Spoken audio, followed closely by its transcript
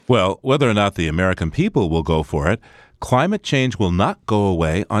Well, whether or not the American people will go for it, climate change will not go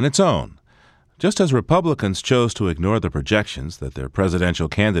away on its own. Just as Republicans chose to ignore the projections that their presidential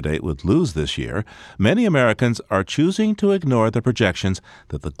candidate would lose this year, many Americans are choosing to ignore the projections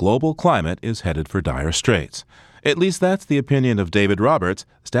that the global climate is headed for dire straits. At least that's the opinion of David Roberts,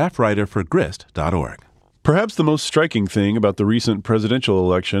 staff writer for Grist.org. Perhaps the most striking thing about the recent presidential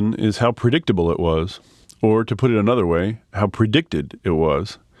election is how predictable it was. Or, to put it another way, how predicted it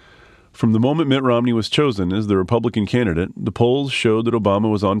was. From the moment Mitt Romney was chosen as the Republican candidate, the polls showed that Obama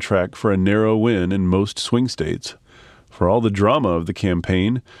was on track for a narrow win in most swing states. For all the drama of the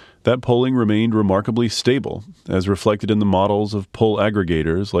campaign, that polling remained remarkably stable, as reflected in the models of poll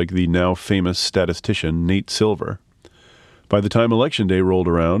aggregators like the now famous statistician Nate Silver. By the time Election Day rolled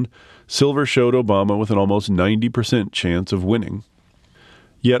around, Silver showed Obama with an almost 90% chance of winning.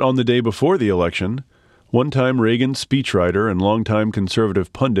 Yet on the day before the election, one-time Reagan speechwriter and longtime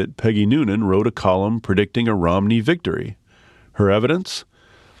conservative pundit Peggy Noonan wrote a column predicting a Romney victory. Her evidence?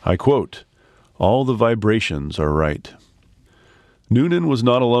 I quote, "All the vibrations are right." Noonan was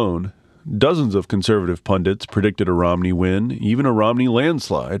not alone. Dozens of conservative pundits predicted a Romney win, even a Romney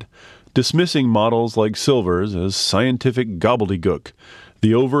landslide, dismissing models like Silver's as scientific gobbledygook,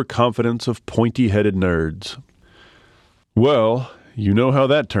 the overconfidence of pointy-headed nerds. Well, you know how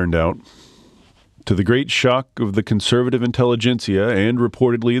that turned out. To the great shock of the conservative intelligentsia and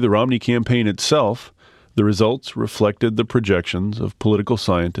reportedly the Romney campaign itself, the results reflected the projections of political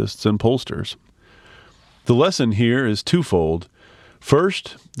scientists and pollsters. The lesson here is twofold.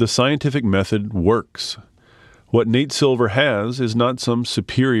 First, the scientific method works. What Nate Silver has is not some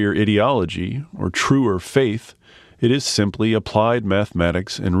superior ideology or truer faith. It is simply applied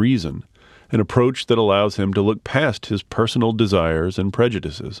mathematics and reason, an approach that allows him to look past his personal desires and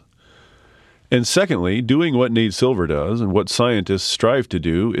prejudices. And secondly, doing what Nate Silver does and what scientists strive to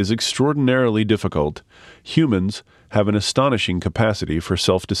do is extraordinarily difficult. Humans have an astonishing capacity for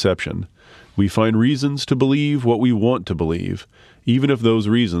self-deception. We find reasons to believe what we want to believe, even if those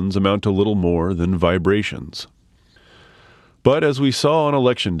reasons amount to little more than vibrations. But as we saw on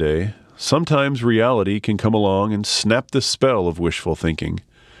Election Day, sometimes reality can come along and snap the spell of wishful thinking.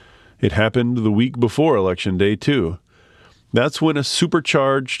 It happened the week before Election Day, too. That's when a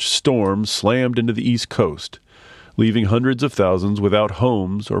supercharged storm slammed into the East Coast, leaving hundreds of thousands without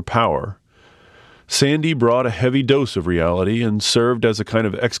homes or power. Sandy brought a heavy dose of reality and served as a kind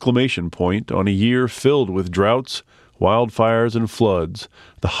of exclamation point on a year filled with droughts, wildfires, and floods,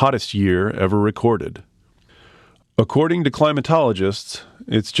 the hottest year ever recorded. According to climatologists,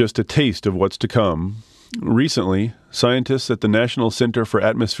 it's just a taste of what's to come. Recently, scientists at the National Center for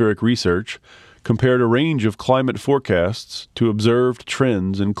Atmospheric Research compared a range of climate forecasts to observed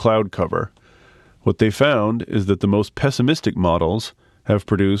trends in cloud cover. What they found is that the most pessimistic models have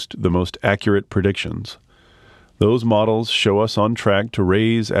produced the most accurate predictions. Those models show us on track to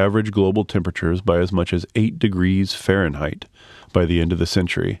raise average global temperatures by as much as 8 degrees Fahrenheit by the end of the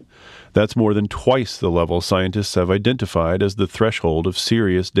century. That's more than twice the level scientists have identified as the threshold of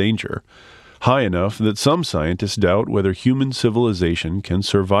serious danger, high enough that some scientists doubt whether human civilization can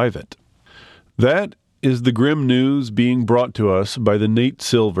survive it. That is the grim news being brought to us by the Nate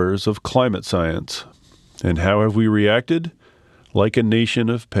Silvers of climate science. And how have we reacted? Like a nation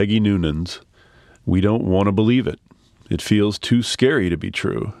of Peggy Noonans. We don't want to believe it. It feels too scary to be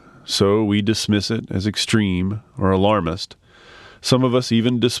true. So we dismiss it as extreme or alarmist. Some of us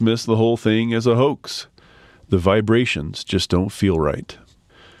even dismiss the whole thing as a hoax. The vibrations just don't feel right.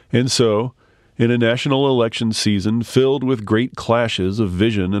 And so, in a national election season filled with great clashes of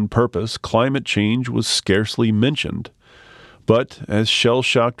vision and purpose, climate change was scarcely mentioned. But, as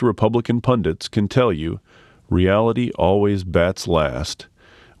shell-shocked Republican pundits can tell you, reality always bats last.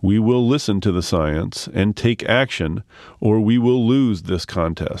 We will listen to the science and take action, or we will lose this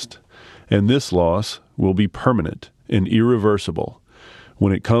contest. And this loss will be permanent and irreversible.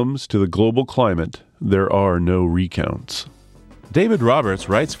 When it comes to the global climate, there are no recounts. David Roberts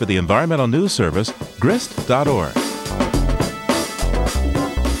writes for the Environmental News Service, Grist.org.